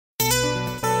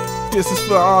This is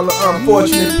for all the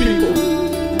unfortunate people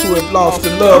who have lost a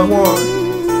loved one,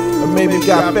 or maybe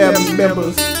got family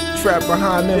members trapped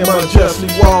behind them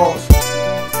unjustly walls.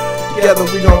 Together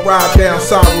we gon' ride down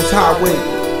sorrow's highway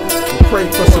and pray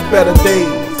for some better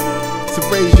days. So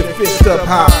raise your fist up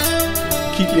high,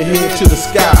 keep your head to the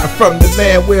sky. From the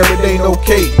land where it ain't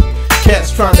okay,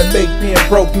 cats trying to make being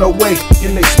broke no way,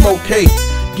 and they smoke hate.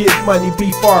 Get money,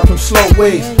 be far from slow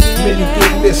ways. Many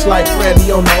get missed like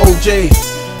Randy on the OJs.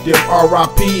 Them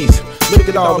RIPs, look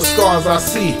at all the scars I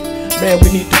see. Man, we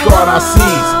need to guard our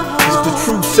seas. It's the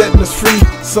truth setting us free.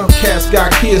 Some cats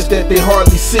got kids that they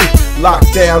hardly see,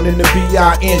 locked down in the bigg.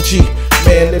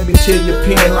 Man, let me tell you,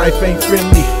 pen life ain't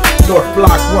friendly. North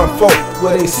Block 14,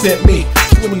 where they sent me.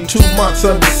 22 months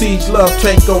under siege, love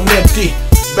tank on empty.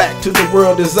 Back to the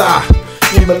world as I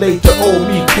emulate the old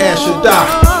me, cash or die.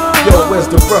 Yo, as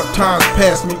the rough times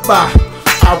pass me by,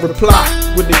 I reply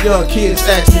when the young kids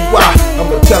ask me why.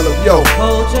 I'ma tell them, yo,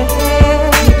 hold your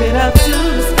head, keep it up to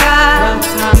the sky. Rough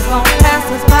times gon' pass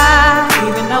us by,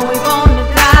 even though we wanna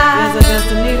die. There's a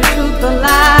destiny, the truth, a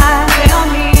lie. Tell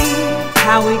me,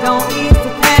 how we gon' ease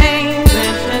the pain?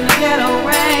 Drenched in the ghetto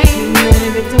rain, too many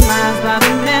victimized by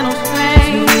the mental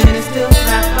strain. Too many still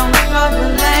trapped on the struggle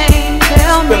lane.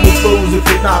 Tell me, spilling fools if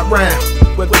you're not round,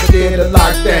 whether they're in the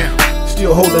lockdown,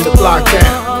 still holding the block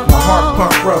down. My heart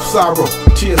pump, rough sorrow,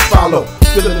 tears follow.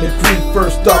 Feeling the grief,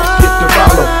 first thought, get to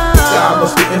follow. But God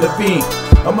must have intervened.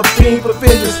 I'm a fiend for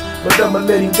vengeance, but I'ma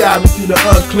let him guide me through the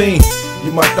unclean.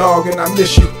 You my dog and I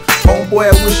miss you. Homeboy,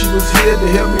 I wish you was here to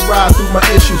help me ride through my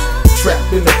issues.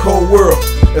 Trapped in the cold world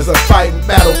as I fight and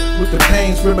battle with the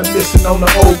pains reminiscing on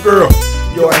the old girl.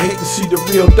 Yo, I hate to see the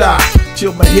real die.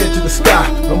 Tilt my head to the sky.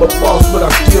 I'm a boss, but I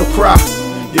still cry.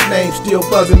 Your name still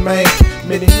buzzing, man.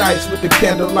 Many nights with the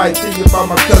candlelight thinking about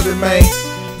my cousin, man.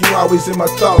 You always in my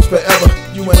thoughts forever.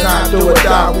 You and I, do or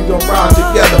die, we gon' ride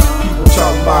together. People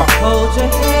talking about, hold your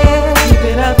head, keep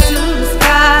it up to the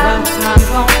sky. Rough times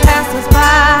gon' pass us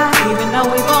by, even though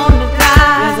we wanna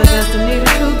die. There's a destiny,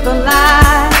 the truth, a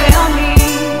lie. Tell me,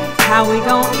 how we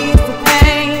gon' ease the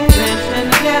pain? Drenched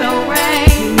in the ghetto rain,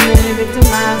 too many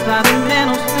victimized by the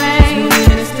mental strain. Too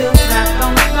many still trapped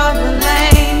on the struggle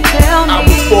lane. Tell me, I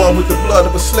was born with the blood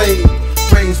of a slave,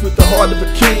 raised with the heart of a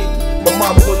king. My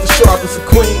mama was the sharpest of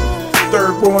queen,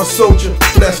 third born soldier,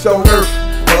 blessed on earth.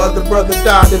 My other brother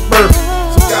died at birth,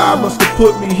 so God must have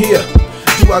put me here.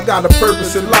 Do I got a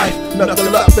purpose in life?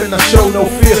 Knuckle up and I show no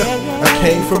fear. I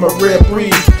came from a rare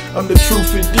breed, I'm the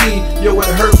truth indeed. Yo, it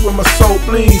hurt when my soul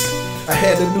bleeds. I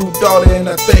had a new daughter and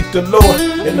I thank the Lord,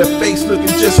 and her face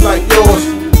looking just like yours.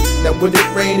 Now when it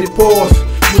rains, it pours.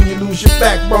 When you lose your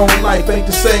backbone, life ain't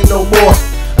the same no more.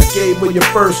 I gave her your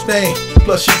first name,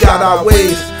 plus she got our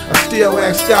ways. I still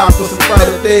ask God for some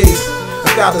brighter days.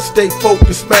 I gotta stay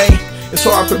focused, man. It's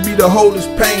hard for me to hold this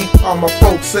pain. All my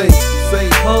folks say,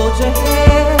 hold your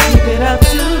head, keep it up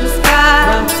to the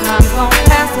sky. Rough times gon'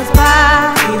 pass us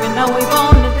by, even though we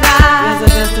wanna die. There's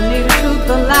a destiny, the truth,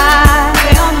 a lie.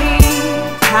 Tell me,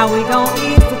 how we gon'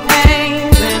 ease the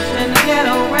pain? Drenched in the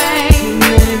ghetto rain, too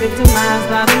many victimized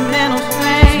by the mental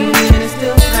strain. Too many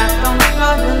still trapped on the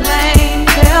struggle lane.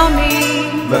 Tell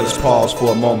me. Let us pause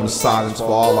for a moment of silence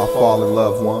for all our fallen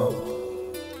loved ones.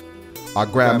 Our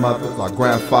grandmothers, our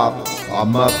grandfathers, our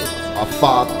mothers, our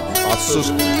fathers, our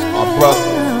sisters, our brothers,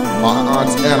 our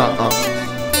aunts and our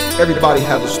uncles. Everybody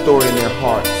has a story in their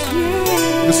hearts.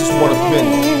 This is one of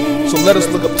many. So let us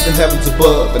look up to the heavens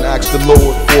above and ask the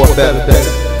Lord for a better day.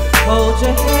 Hold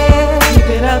your head.